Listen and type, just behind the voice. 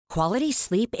Quality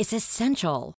sleep is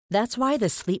essential. That's why the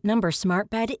Sleep Number Smart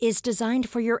Bed is designed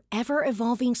for your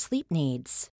ever-evolving sleep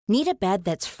needs. Need a bed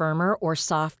that's firmer or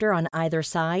softer on either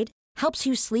side? Helps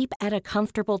you sleep at a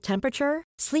comfortable temperature?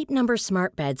 Sleep Number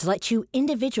Smart Beds let you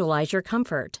individualize your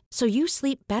comfort, so you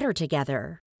sleep better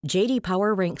together. J.D.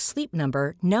 Power ranks Sleep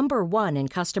Number number 1 in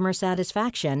customer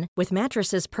satisfaction with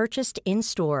mattresses purchased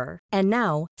in-store. And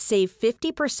now, save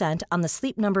 50% on the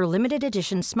Sleep Number Limited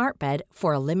Edition Smart Bed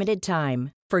for a limited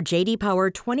time. For J.D. Power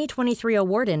 2023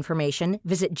 award information,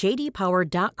 visit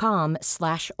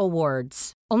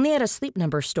jdpower.com/awards. Only at a Sleep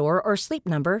Number store or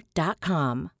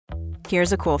sleepnumber.com.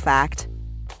 Here's a cool fact.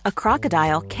 A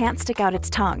crocodile can't stick out its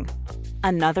tongue.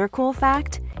 Another cool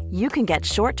fact, you can get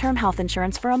short-term health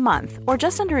insurance for a month or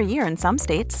just under a year in some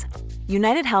states.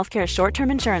 United Healthcare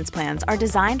short-term insurance plans are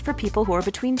designed for people who are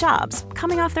between jobs,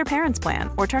 coming off their parents' plan,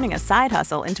 or turning a side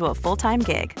hustle into a full-time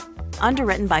gig.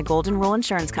 Underwritten by Golden Rule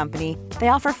Insurance Company, they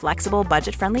offer flexible,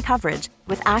 budget-friendly coverage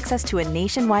with access to a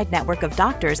nationwide network of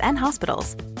doctors and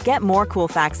hospitals. Get more cool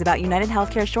facts about United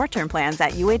Healthcare short-term plans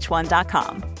at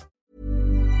uh1.com.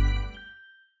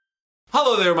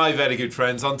 Hello there, my very good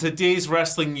friends. On today's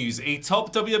wrestling news, a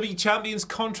top WWE champion's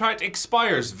contract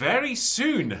expires very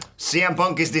soon. CM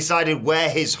Punk has decided where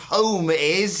his home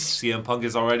is. CM Punk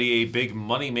is already a big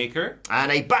moneymaker. And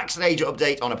a backstage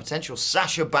update on a potential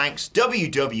Sasha Banks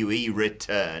WWE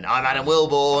return. I'm Adam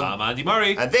Wilborn. I'm Andy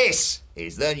Murray. And this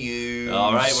is the news.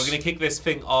 All right, we're going to kick this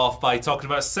thing off by talking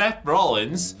about Seth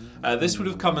Rollins. This would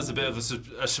have come as a bit of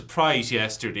a surprise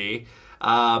yesterday.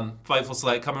 Fightful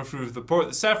Select coming through with the report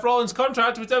that Seth Rollins'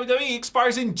 contract with WWE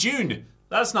expires in June.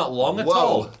 That's not long at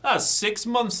all. That's 6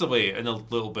 months away in a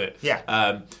little bit.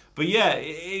 Yeah. But yeah,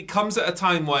 it comes at a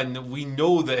time when we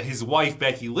know that his wife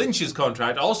Becky Lynch's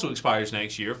contract also expires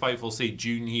next year. Fightful say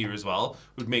June here as well.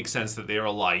 Would make sense that they're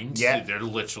aligned. Yeah. They're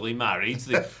literally married.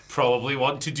 They probably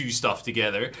want to do stuff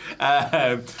together.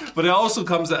 But it also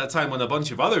comes at a time when a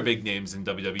bunch of other big names in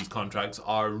WWE's contracts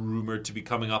are rumored to be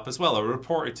coming up as well, or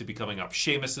reported to be coming up.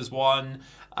 Sheamus is one.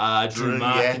 Drew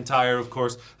McIntyre, of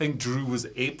course. I think Drew was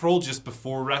April, just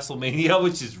before WrestleMania,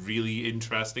 which is really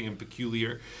interesting and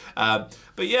peculiar.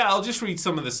 But yeah, I'll just read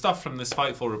some of the stuff from this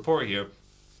Fightful report here.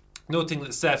 Noting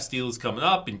that Seth's deal is coming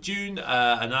up in June,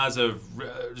 and as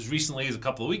recently as a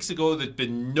couple of weeks ago, there'd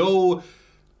been no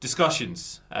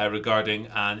discussions regarding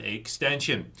an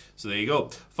extension. So there you go.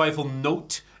 Fightful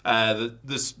note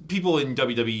that people in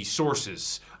WWE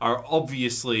sources are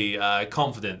obviously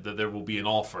confident that there will be an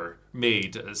offer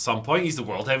made at some point. He's the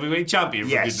World Heavyweight Champion,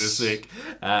 for goodness sake.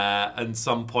 And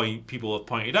some point, people have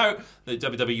pointed out that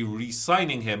WWE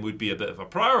re-signing him would be a bit of a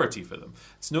priority for them.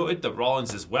 It's noted that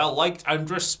Rollins is well-liked and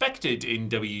respected in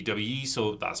WWE,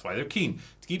 so that's why they're keen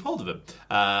to keep hold of him.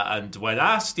 And when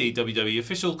asked, a WWE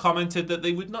official commented that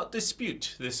they would not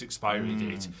dispute this expiry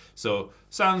date. So,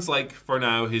 sounds like, for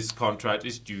now, his contract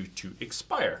is due to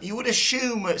expire. You would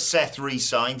assume that Seth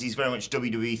re-signs. He's very much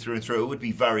WWE through and through. It would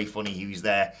be very funny he was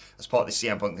there as part of the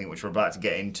CM Punk thing, which we're about to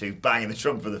get into, banging the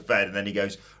drum for the Fed, and then he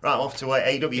goes, right, I'm off to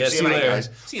AEW. Yeah, see you later, guys.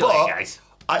 See you later, guys.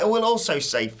 I will also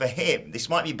say for him, this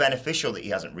might be beneficial that he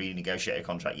hasn't renegotiated a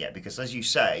contract yet, because as you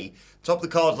say, top of the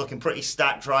card's looking pretty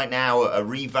stacked right now. A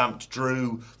revamped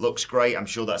Drew looks great. I'm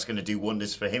sure that's going to do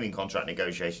wonders for him in contract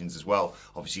negotiations as well.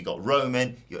 Obviously, you've got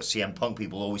Roman, you've got CM Punk,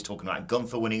 people always talking about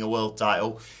Gunther winning a world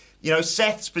title. You know,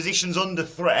 Seth's position's under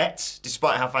threat,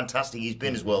 despite how fantastic he's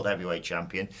been as World Heavyweight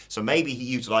Champion. So maybe he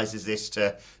utilises this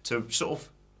to sort of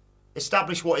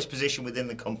establish what his position within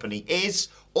the company is.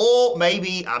 Or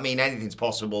maybe, I mean, anything's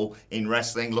possible in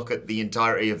wrestling. Look at the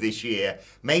entirety of this year.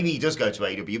 Maybe he does go to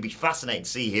AEW. It'd be fascinating to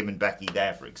see him and Becky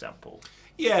there, for example.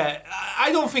 Yeah,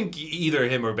 I don't think either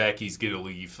him or Becky's going to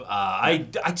leave. I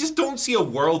just don't see a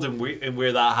world in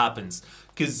where that happens.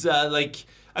 Because,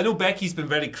 I know Becky's been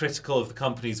very critical of the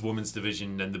company's women's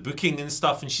division and the booking and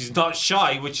stuff, and she's not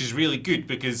shy, which is really good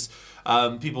because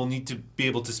people need to be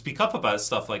able to speak up about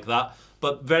stuff like that.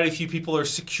 But very few people are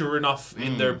secure enough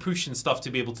in their push and stuff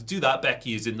to be able to do that.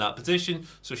 Becky is in that position,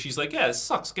 so she's like, yeah, it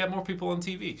sucks. Get more people on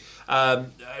TV.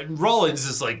 And Rollins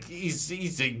is like, he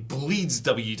bleeds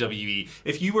WWE.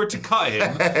 If you were to cut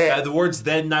him, the words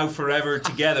 "then, now, forever,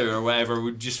 together" or whatever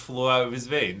would just flow out of his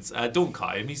veins. Don't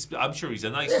cut him. I'm sure he's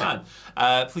a nice man.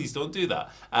 Please don't do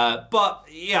that. But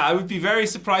yeah, I would be very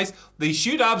surprised. They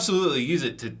should absolutely use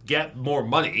it to get more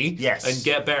money and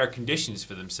get better conditions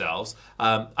for themselves.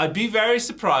 I'd be very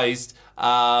surprised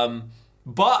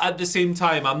But at the same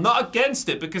time, I'm not against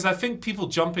it because I think people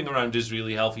jumping around is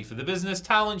really healthy for the business.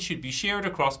 Talent should be shared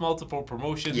across multiple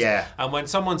promotions. Yeah. And when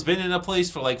someone's been in a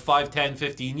place for like 5, 10,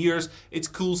 15 years, it's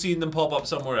cool seeing them pop up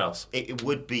somewhere else. It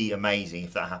would be amazing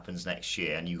if that happens next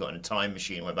year and you got in a time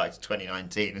machine and went back to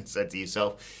 2019 and said to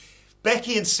yourself,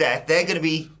 Becky and Seth, they're going to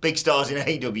be big stars in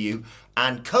AEW,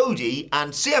 and Cody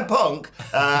and CM Punk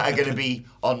are going to be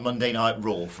on Monday Night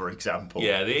Raw, for example.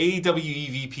 Yeah, the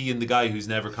AEW EVP and the guy who's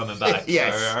never coming back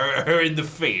Yes. are in the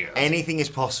field. Anything is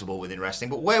possible within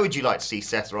wrestling, but where would you like to see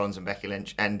Seth Rollins and Becky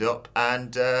Lynch end up,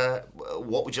 and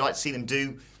what would you like to see them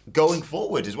do going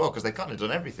forward as well, because they've kind of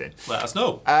done everything. Let us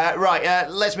know.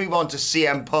 Let's move on to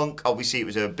CM Punk. Obviously, it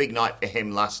was a big night for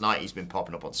him last night. He's been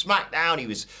popping up on SmackDown. He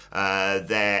was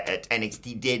there at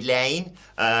NXT Deadline,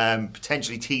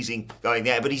 potentially teasing going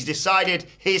there, but he's decided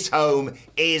his home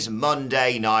is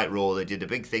Monday Night Raw. They did a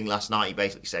big thing last night. He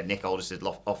basically said Nick Aldis had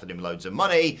offered him loads of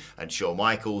money, and Shawn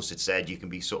Michaels had said you can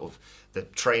be sort of the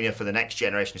trainer for the next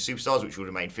generation of superstars, which would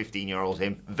have made 15-year-old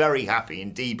him very happy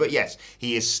indeed. But yes,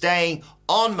 he is staying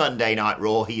on Monday Night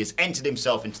Raw. He has entered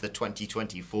himself into the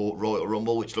 2024 Royal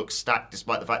Rumble, which looks stacked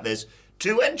despite the fact there's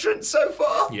 2 entrants so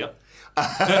far. Yep.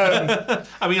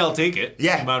 I mean, I'll take it.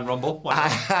 Yeah. Man Rumble.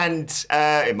 And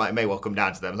it may well come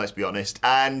down to them, let's be honest.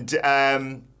 And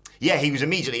he was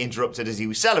immediately interrupted as he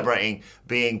was celebrating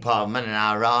being part of Monday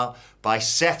Night Raw by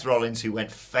Seth Rollins, who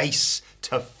went face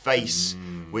to face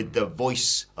with the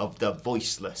voice of the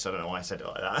voiceless. I don't know why I said it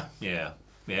like that.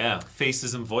 Yeah.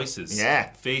 Faces and voices.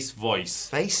 Yeah. Face, voice.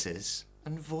 Faces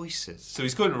and voices. So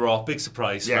he's going to Raw. Big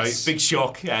surprise, Yes. right? Big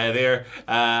shock there.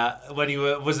 When he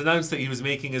was announced that he was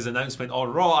making his announcement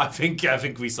on Raw, I think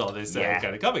we saw this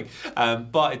kind of coming.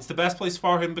 But it's the best place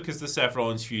for him because the Seth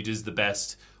Rollins feud is the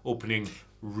best opening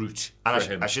route for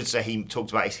him. I should say he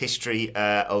talked about his history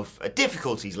of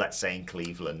difficulties, let's say, in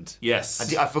Cleveland.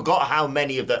 Yes. I forgot how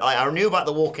many of the... I knew about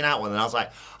the walking out one, and I was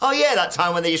like, oh yeah, that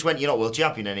time when they just went, you're not world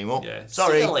champion anymore. Yeah.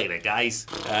 Sorry. See you later, guys.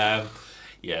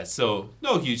 So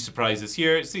no huge surprises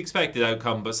here. It's the expected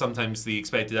outcome, but sometimes the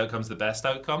expected outcome's the best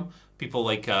outcome. People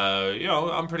like,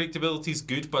 unpredictability is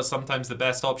good, but sometimes the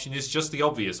best option is just the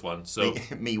obvious one. So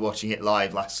me watching it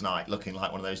live last night, looking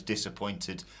like one of those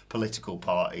disappointed political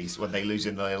parties when they lose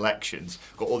in the elections,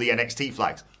 got all the NXT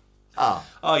flags. Oh,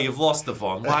 you've lost the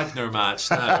Von Wagner match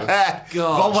now. Gosh.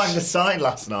 Von Wagner signed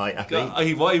last night, I think.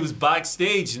 He was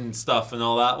backstage and stuff and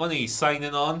all that. Wasn't he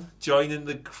signing on, joining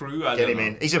the crew? Get him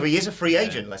in. He is a free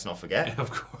agent, let's not forget. Of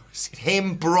course.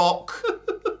 Him, Brock...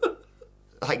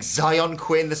 like Zion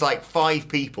Quinn, there's like 5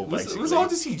 people basically. Was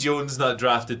Odyssey Jones not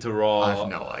drafted to Raw? I have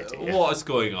no idea. What is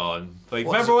going on?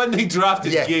 Remember when they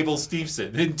drafted Yeah. Gable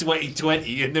Steveson in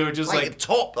 2020 and they were just like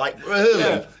top,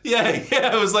 early. Yeah,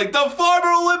 it was like the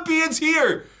former Olympians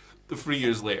here. 3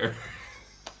 years later.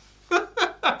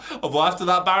 Well, after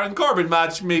that Baron Corbin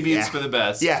match, maybe it's for the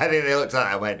best. Yeah, I think they looked at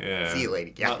that and went, Yeah. see you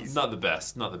later, guys. Not the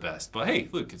best. But hey,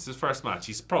 look, it's his first match.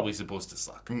 He's probably supposed to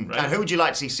suck. Right? And who would you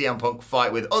like to see CM Punk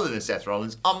fight with other than Seth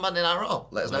Rollins on Monday Night Raw?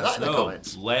 Let us know that in the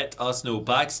comments. Let us know.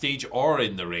 Backstage or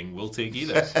in the ring. We'll take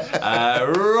either.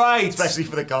 Right. Especially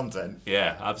for the content.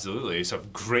 Yeah, absolutely. It's a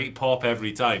great pop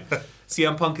every time.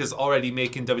 CM Punk is already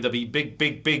making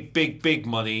WWE big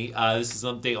money. This is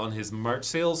an update on his merch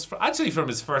sales, from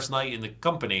his first night in the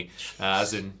company,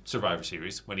 as in Survivor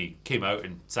Series, when he came out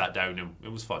and sat down, and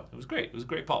it was fun. It was great. It was a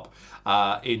great pop.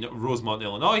 In Rosemont,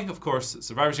 Illinois, of course,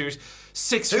 Survivor Series.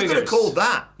 6 figures. Who could have called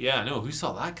that? Yeah, I know. Who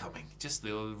saw that coming? Just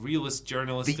the realist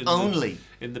journalist. The only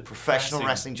in the professional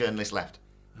wrestling journalist left.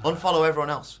 Unfollow everyone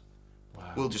else.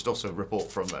 Wow. We'll just also report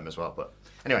from them as well, but...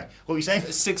 Anyway, what were you saying?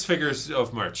 6 figures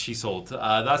of merch he sold.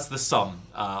 That's the sum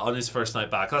on his first night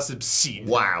back. That's obscene.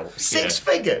 Wow. 6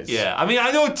 figures? Yeah. I mean,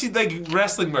 I know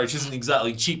wrestling merch isn't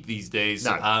exactly cheap these days,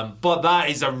 no. But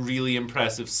that is a really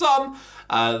impressive sum.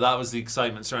 That was the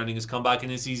excitement surrounding his comeback,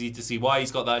 and it's easy to see why.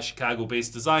 He's got that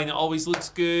Chicago-based design. It always looks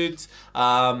good.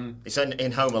 It's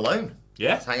in Home Alone.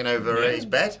 Yeah. It's hanging over his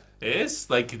bed. It is.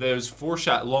 There's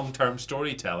long-term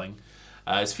storytelling.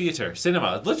 It's theatre,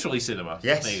 cinema, literally cinema.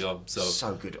 Yes. There you go.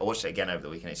 So good. I watched it again over the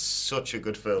weekend. It's such a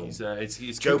good film.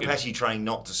 It's Joe cooking. Pesci trying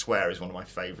not to swear is one of my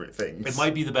favourite things. It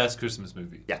might be the best Christmas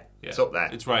movie. Yeah, it's up there.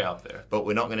 It's right up there. But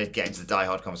we're not going to get into the Die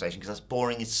Hard conversation because that's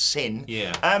boring as sin.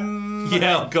 Yeah.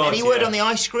 God. Any word on the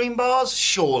ice cream bars?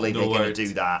 Surely they're going to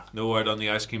do that. No word on the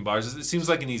ice cream bars. It seems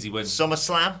like an easy win.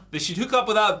 SummerSlam? They should hook up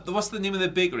with that. What's the name of the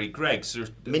bakery? Greg's or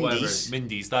Mindy's. Whatever.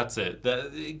 Mindy's. That's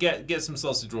it. Get some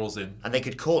sausage rolls in. And they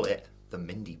could call it the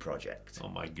Mindy Project. Oh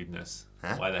my goodness.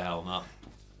 Huh? Why the hell not?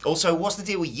 Also, what's the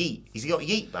deal with Yeet? Has he got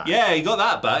Yeet back? Yeah, he got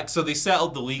that back. So they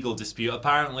settled the legal dispute.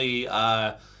 Apparently,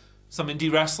 some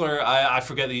indie wrestler, I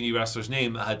forget the indie wrestler's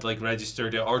name, had like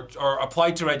registered it or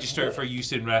applied to register it for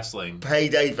use in wrestling.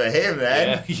 Payday for him,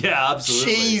 then. Yeah,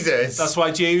 absolutely. Jesus. That's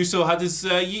why Jey Uso had his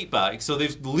yeet back. So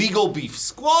they've legal beef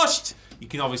squashed. You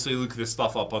can obviously look this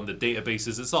stuff up on the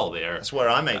databases. It's all there. That's where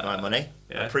I make my money.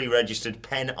 Yeah. I pre-registered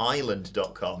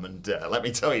penisland.com, and let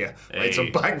me tell you, I made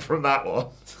some bang from that one.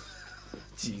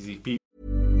 Jeezy.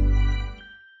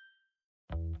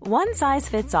 One size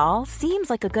fits all seems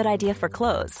like a good idea for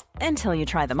clothes until you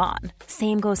try them on.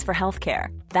 Same goes for healthcare.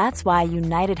 That's why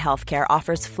United Healthcare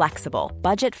offers flexible,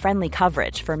 budget-friendly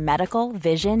coverage for medical,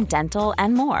 vision, dental,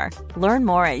 and more. Learn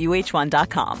more at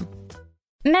uh1.com.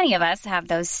 Many of us have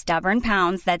those stubborn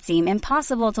pounds that seem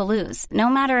impossible to lose, no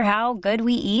matter how good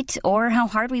we eat or how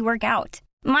hard we work out.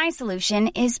 My solution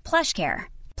is PlushCare.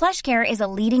 PlushCare is a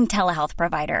leading telehealth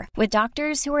provider with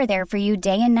doctors who are there for you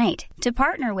day and night to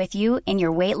partner with you in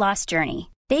your weight loss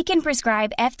journey. They can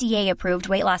prescribe FDA-approved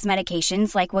weight loss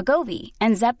medications like Wegovy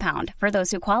and Zepbound for those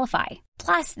who qualify.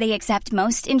 Plus, they accept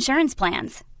most insurance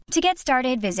plans. To get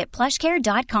started, visit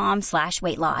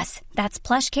plushcare.com/weightloss. That's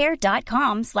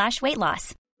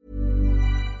plushcare.com/weightloss.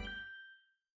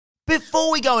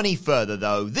 Before we go any further,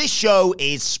 though, this show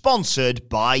is sponsored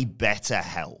by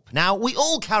BetterHelp. Now, we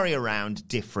all carry around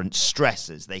different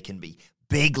stressors. They can be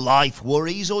big life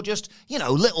worries or just,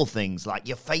 little things like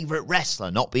your favorite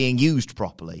wrestler not being used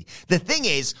properly. The thing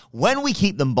is, when we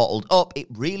keep them bottled up, it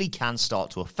really can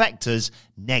start to affect us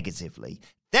negatively.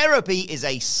 Therapy is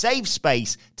a safe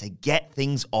space to get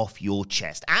things off your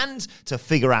chest and to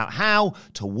figure out how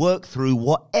to work through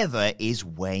whatever is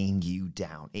weighing you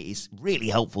down. It is really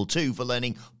helpful too for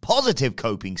learning positive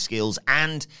coping skills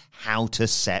and how to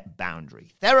set boundaries.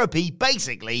 Therapy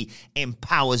basically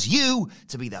empowers you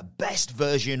to be the best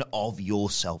version of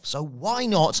yourself. So why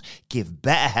not give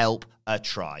BetterHelp a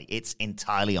try? It's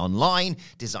entirely online,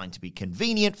 designed to be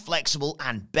convenient, flexible,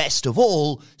 and best of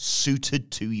all,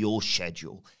 suited to your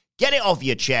schedule. Get it off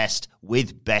your chest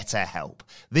with BetterHelp.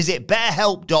 Visit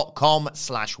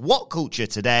betterhelp.com/whatculture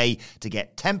today to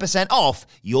get 10% off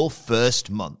your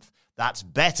first month. That's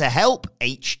BetterHelp,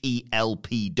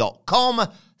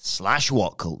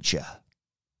 HELP.com/whatculture.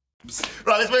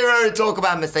 Right, let's move over and talk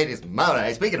about Mercedes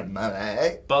Moné. Speaking of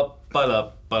Moné,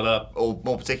 or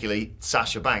more particularly,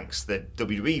 Sasha Banks, the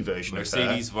WWE version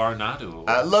Mercedes of her. Varnado.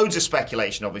 Loads of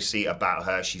speculation, obviously, about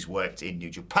her. She's worked in New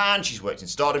Japan, she's worked in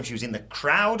Stardom, she was in the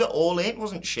crowd at All In,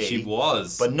 wasn't she? She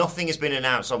was. But nothing has been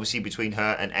announced, obviously, between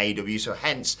her and AEW, so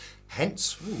hence,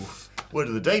 word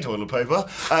of the day, toilet paper.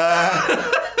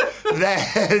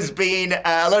 There's been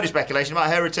a load of speculation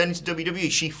about her returning to WWE.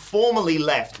 She formally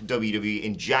left WWE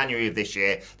in January of this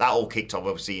year. That all kicked off,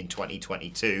 obviously, in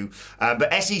 2022.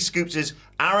 But SE Scoops'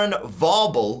 Aaron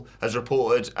Varble has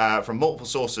reported from multiple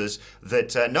sources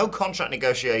that no contract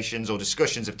negotiations or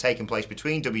discussions have taken place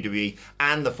between WWE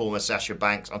and the former Sasha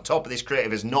Banks. On top of this,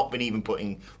 creative has not been even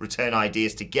putting return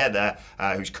ideas together,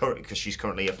 because she's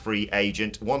currently a free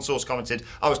agent. One source commented,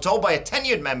 "I was told by a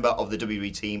tenured member of the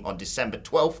WWE team on December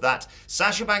 12th that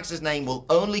Sasha Banks' name will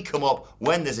only come up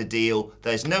when there's a deal.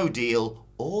 There's no deal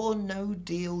or no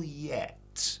deal yet."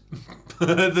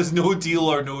 There's no deal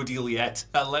or no deal yet.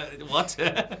 What?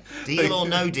 Deal or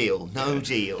no deal? No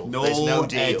deal. No, there's no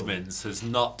deal. Edmonds has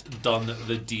not done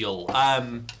the deal.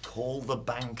 Call the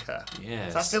banker. Yes.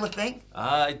 Is that still a thing?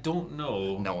 I don't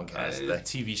know. No one cares. The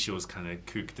TV show's kind of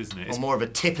cooked, isn't it? I'm more of a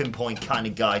tipping point kind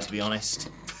of guy, to be honest.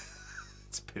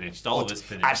 It's finished. All of it's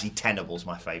finished. Actually, Tenable's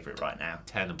my favourite right now.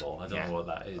 Tenable. I don't know what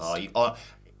that is.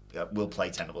 We'll play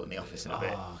Tenable in the office in a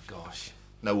bit. Oh, gosh.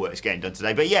 No work's getting done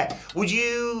today. But yeah, would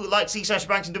you like to see Sasha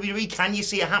Banks in WWE? Can you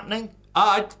see it happening?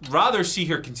 I'd rather see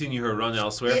her continue her run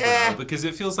elsewhere for Yeah. now, because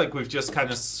it feels like we've just kind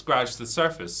of scratched the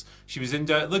surface. She was in...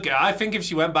 Look, I think if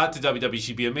she went back to WWE,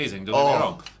 she'd be amazing. Don't get me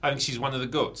wrong. I think she's one of the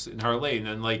GOATs in her lane,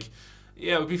 and,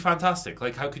 it would be fantastic.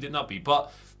 How could it not be?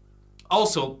 But...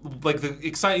 Also, the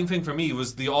exciting thing for me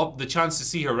was the chance to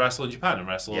see her wrestle in Japan and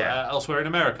wrestle elsewhere in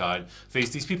America and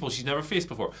face these people she's never faced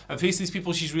before. And face these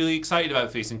people she's really excited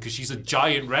about facing because she's a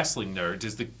giant wrestling nerd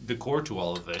is the core to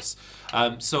all of this.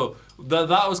 So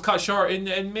that was cut short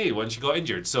in May when she got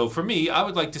injured. So for me, I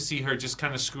would like to see her just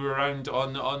kind of screw around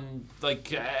on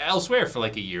elsewhere for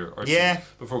a year or two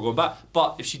before going back.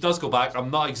 But if she does go back, I'm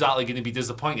not exactly going to be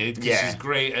disappointed because she's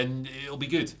great and it'll be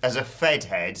good. As a Fed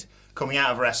head... coming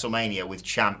out of WrestleMania with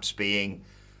champs being,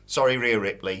 sorry, Rhea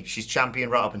Ripley, she's champion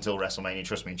right up until WrestleMania,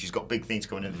 trust me, and she's got big things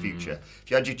coming in the future. If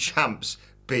you had your champs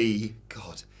be,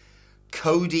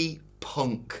 Cody,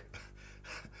 Punk,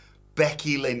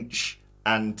 Becky Lynch,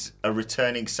 and a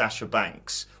returning Sasha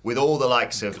Banks, with all the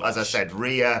likes of, as I said,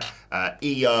 Rhea,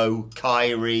 Io,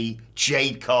 Kyrie,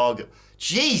 Jade Cargill,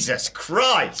 Jesus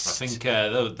Christ! I think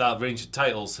that range of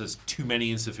titles has too many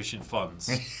insufficient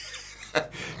funds.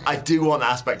 I do want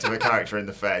that aspect of a character in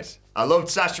the Fed. I loved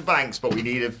Sasha Banks, but we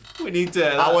need.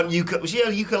 I want was she a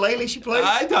ukulele she played?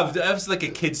 That was like a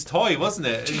kid's toy, wasn't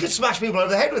it? She could smash people over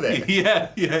the head with it. Yeah.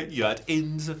 You had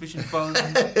insufficient funds.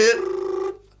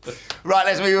 Right,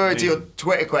 let's move over to your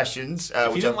Twitter questions.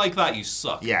 If you don't like that, you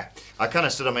suck. Yeah, I kind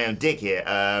of stood on my own dick here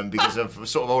because I've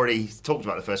sort of already talked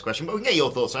about the first question, but we can get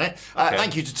your thoughts on it. Okay.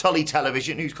 Thank you to Tully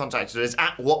Television, who's contacted us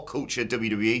at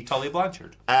WhatCultureWWE. Tully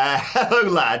Blanchard.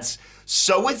 Hello, lads.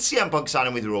 So with CM Punk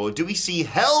signing with Raw, do we see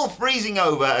hell freezing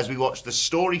over as we watch the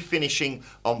story finishing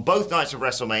on both nights of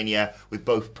WrestleMania with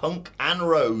both Punk and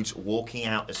Rhodes walking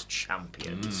out as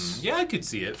champions? Yeah, I could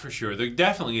see it for sure. They're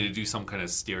definitely going to do some kind of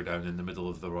stare down in the middle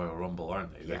of the Royal Rumble,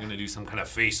 aren't they? They're going to do some kind of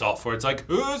face-off where it's like,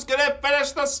 who's going to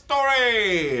finish the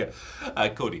story?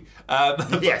 Cody.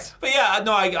 Yes. But yeah,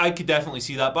 no, I could definitely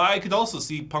see that. But I could also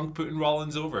see Punk putting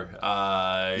Rollins over.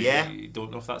 I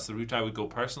don't know if that's the route I would go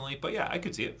personally. But yeah, I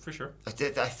could see it for sure. I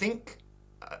think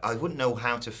I wouldn't know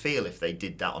how to feel if they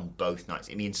did that on both nights.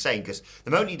 It'd be insane because the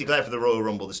moment you declare for the Royal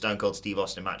Rumble, the Stone Cold Steve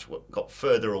Austin match got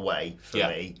further away for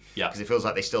me. Yeah. Because it feels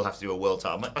like they still have to do a world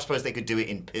title. I suppose they could do it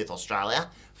in Perth, Australia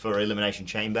for Elimination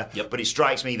Chamber. Yep. But it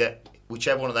strikes me that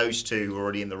whichever one of those two who are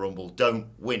already in the Rumble don't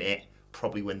win it,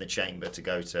 probably win the Chamber to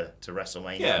go to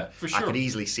WrestleMania. Yeah, for sure. I could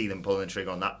easily see them pulling the trigger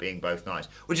on that being both nights,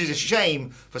 which is a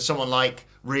shame for someone like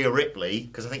Rhea Ripley,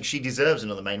 because I think she deserves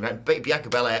another main event. Bianca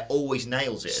Belair always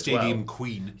nails it Stadium as well.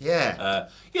 Queen. Yeah.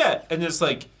 Yeah, and it's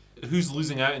like, who's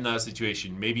losing out in that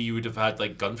situation? Maybe you would have had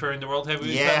like Gunther in the World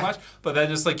Heavyweight title match, but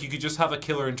then it's like you could just have a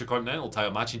killer Intercontinental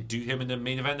title match and do him in the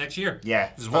main event next year. Yeah.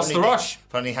 What's the rush?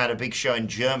 Finally had a big show in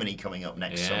Germany coming up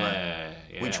next summer,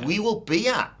 Yeah. which we will be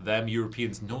at. Them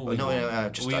Europeans, no, we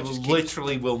just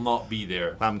literally will not be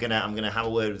there. I'm gonna have a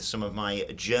word with some of my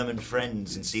German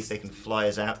friends and see if they can fly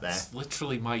us out there. It's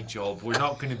literally my job. We're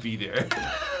not going to be there.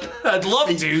 I'd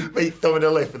love to. Me thumbing a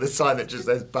lift with a sign that just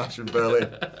says Bash in Berlin.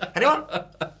 Anyone?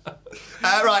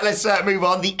 Right, let's move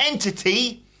on. The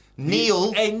Entity,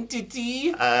 Neil,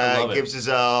 Entity gives us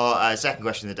our second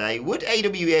question of the day. Would AW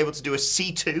be able to do a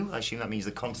C2, I assume that means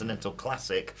the Continental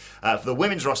Classic, for the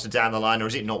women's roster down the line, or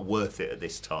is it not worth it at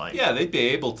this time? Yeah, they'd be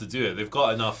able to do it. They've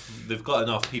got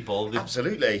enough people.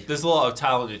 Absolutely. There's a lot of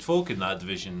talented folk in that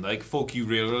division, like folk you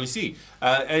rarely see.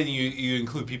 And you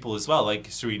include people as well, like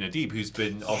Serena Deeb, who's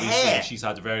been, obviously, she's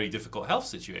had a very difficult health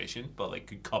situation, but like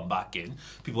could come back in.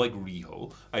 People like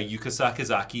Riho. Yuka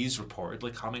Sakazaki is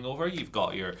reportedly coming over. You've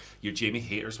got your Jamie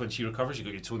Hayters when she recovers. You've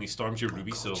got your Tony Storms, your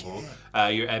Ruby Soho,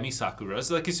 your Emi Sakura.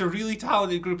 So like it's a really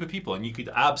talented group of people, and you could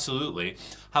absolutely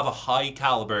have a high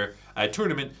caliber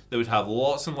tournament that would have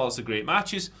lots and lots of great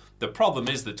matches. The problem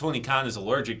is that Tony Khan is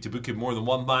allergic to booking more than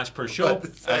one match per show,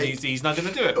 and he's not going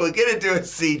to do it. We're going to do a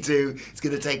C2. It's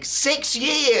going to take 6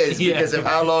 years because of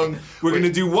how long... We're going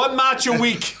to do one match a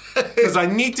week because I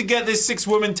need to get this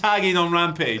 6-woman tag in on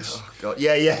Rampage. Oh, God.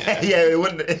 Yeah, it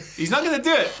wouldn't... He's not going to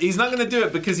do it. He's not going to do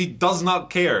it because he does not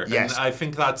care. Yes. And I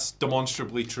think that's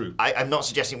demonstrably true. I'm not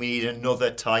suggesting we need another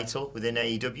title within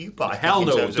AEW, but Hell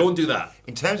no, don't do that.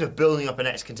 In terms of building up an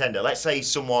ex-contender, let's say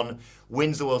someone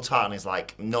wins the world title and is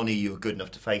like, none of you are good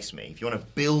enough to face me. If you want to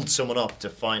build someone up to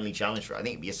finally challenge for it, I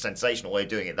think it'd be a sensational way of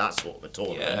doing it, that sort of a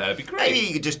tournament. Yeah, it'd be great. Maybe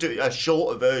you could just do a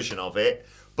shorter version of it,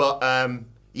 but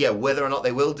whether or not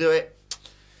they will do it,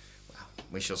 well,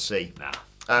 we shall see. Nah.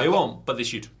 They won't, but they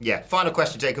should. Yeah. Final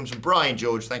question today comes from Brian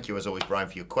George. Thank you, as always, Brian,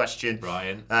 for your question.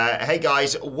 Brian. Hey,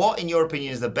 guys. What, in your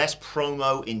opinion, is the best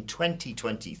promo in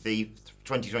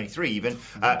 2023 even?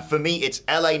 For me, it's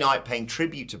LA Knight paying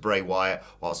tribute to Bray Wyatt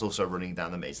whilst also running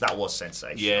down the Miz. That was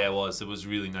sensational. Yeah, it was. It was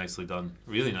really nicely done.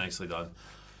 Really nicely done.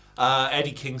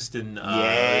 Eddie Kingston.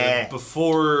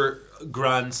 Before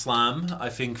Grand Slam, I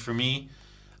think, for me,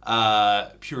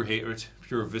 pure hatred,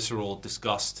 pure visceral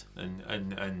disgust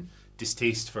and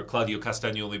distaste for Claudio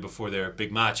Castagnoli before their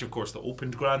big match. Of course, the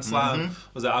opened Grand Slam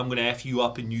was that I'm going to F you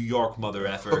up in New York, mother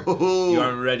effer. You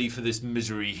aren't ready for this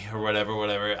misery or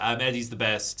whatever. Eddie's the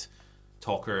best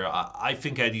talker. I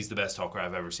think Eddie's the best talker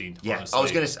I've ever seen. Yeah, honestly. I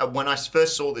was going to say, when I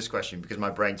first saw this question, because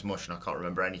my brain's mush and I can't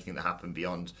remember anything that happened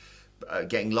beyond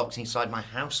getting locked inside my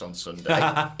house on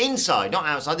Sunday. Inside, not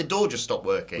outside. The door just stopped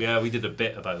working. Yeah, we did a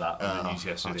bit about that on the news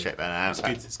yesterday. I'll check that out.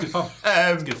 It's good fun.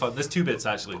 It's good fun. There's 2 bits,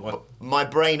 actually. One. My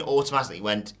brain automatically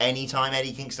went, anytime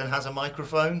Eddie Kingston has a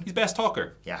microphone... He's best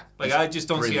talker. Yeah. I just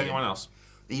don't brilliant. see anyone else.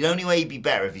 The only way he'd be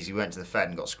better if he went to the Fed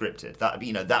and got scripted. That would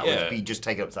be, would be just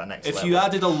take it up to that next level. If you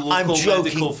added a local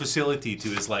medical facility to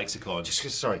his lexicon.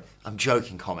 Sorry, I'm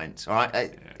joking comments, all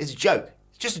right? It's a joke.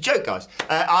 Just a joke, guys.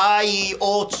 I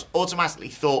automatically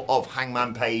thought of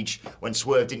Hangman Page when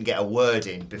Swerve didn't get a word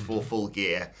in before Full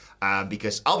Gear,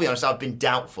 because I'll be honest, I've been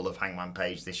doubtful of Hangman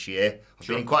Page this year. I've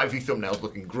been in quite a few thumbnails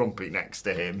looking grumpy next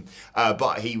to him,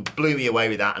 but he blew me away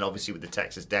with that, and obviously with the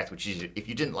Texas Death, which is, if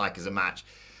you didn't like as a match,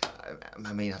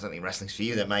 I mean, I don't think wrestling's for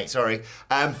you then, mate. Sorry,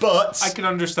 but I can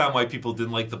understand why people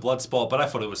didn't like the blood spot, but I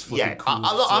thought it was flipping cool.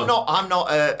 I'm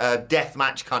not a death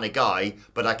match kind of guy,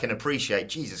 but I can appreciate.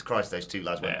 Jesus Christ, those two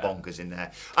lads went bonkers in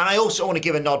there. And I also want to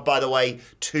give a nod, by the way,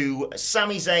 to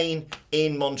Sami Zayn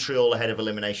in Montreal ahead of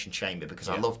Elimination Chamber, because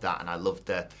I loved that, and I loved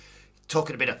the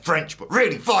talking a bit of French, but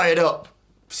really fired up.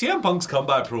 CM Punk's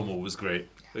comeback promo was great.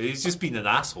 He's just been an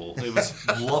asshole. It was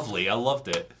lovely. I loved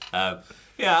it.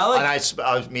 Yeah, and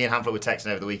me and Hamlet were texting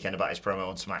over the weekend about his promo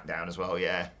on SmackDown as well.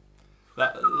 Yeah,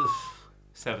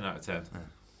 7 out of 10.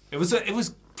 It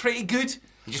was pretty good.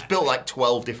 He just built like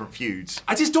 12 different feuds.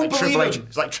 I just don't believe him.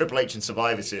 It's like Triple H and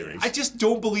Survivor Series. I just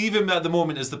don't believe him at the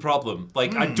moment is the problem.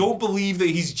 Like, I don't believe that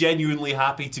he's genuinely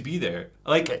happy to be there.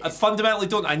 Like, I fundamentally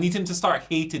don't. I need him to start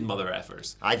hating mother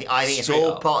effers. I think it's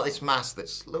all part of this mask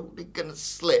that's slowly going to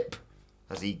slip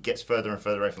as he gets further and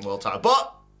further away from the world title.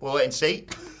 But we'll wait and see.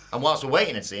 And whilst we're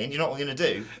waiting and seeing, you know what we're going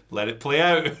to do? Let it play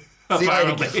out. See you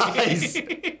later, guys.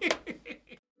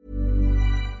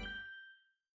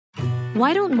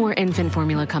 Why don't more infant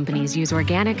formula companies use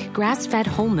organic, grass-fed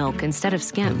whole milk instead of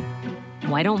skim?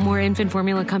 Why don't more infant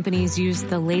formula companies use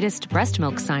the latest breast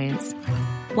milk science?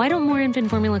 Why don't more infant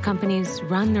formula companies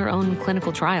run their own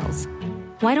clinical trials?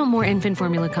 Why don't more infant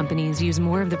formula companies use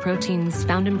more of the proteins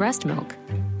found in breast milk?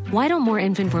 Why don't more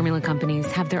infant formula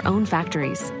companies have their own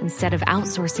factories instead of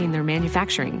outsourcing their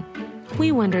manufacturing?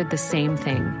 We wondered the same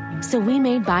thing. So we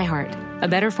made ByHeart, a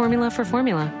better formula for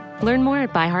formula. Learn more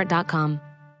at byheart.com.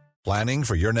 Planning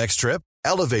for your next trip?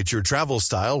 Elevate your travel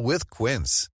style with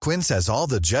Quince. Quince has all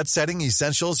the jet-setting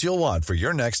essentials you'll want for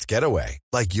your next getaway,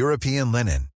 like European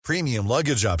linen, premium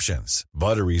luggage options,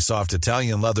 buttery soft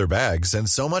Italian leather bags, and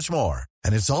so much more.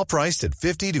 And it's all priced at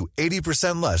 50 to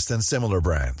 80% less than similar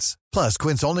brands. Plus,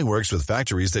 Quince only works with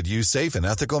factories that use safe and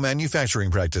ethical manufacturing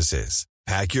practices.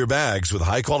 Pack your bags with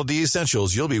high-quality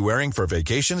essentials you'll be wearing for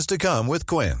vacations to come with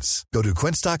Quince. Go to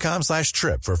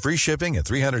quince.com/trip for free shipping and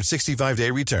 365-day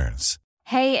returns.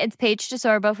 Hey, it's Paige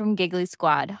DeSorbo from Giggly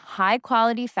Squad. High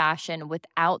quality fashion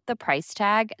without the price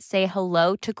tag. Say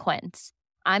hello to Quince.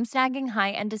 I'm snagging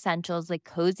high-end essentials like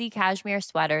cozy cashmere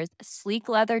sweaters, sleek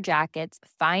leather jackets,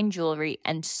 fine jewelry,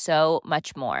 and so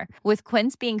much more. With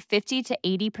Quince being 50 to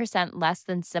 80% less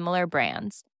than similar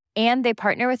brands. And they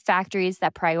partner with factories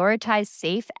that prioritize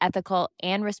safe, ethical,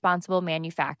 and responsible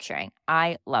manufacturing.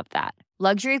 I love that.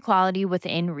 Luxury quality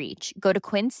within reach. Go to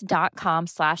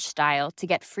quince.com/style to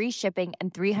get free shipping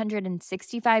and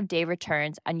 365-day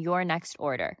returns on your next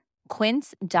order.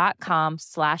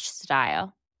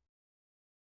 Quince.com/style.